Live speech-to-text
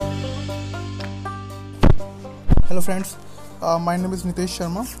Hello, friends. My name is Nitesh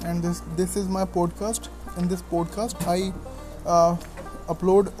Sharma, and this is my podcast. In this podcast, I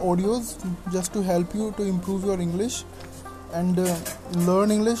upload audios just to help you to improve your English and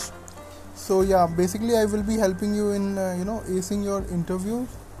learn English. So yeah, basically, I will be helping you in acing your interview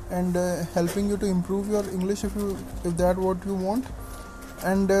and helping you to improve your English if that what you want.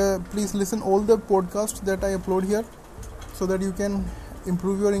 And please listen all the podcasts that I upload here so that you can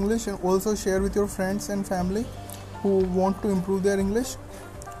improve your English, and also share with your friends and family who want to improve their English,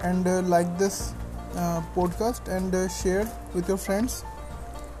 and like this podcast and share with your friends.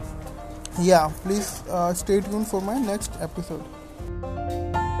 Yeah, please stay tuned for my next episode.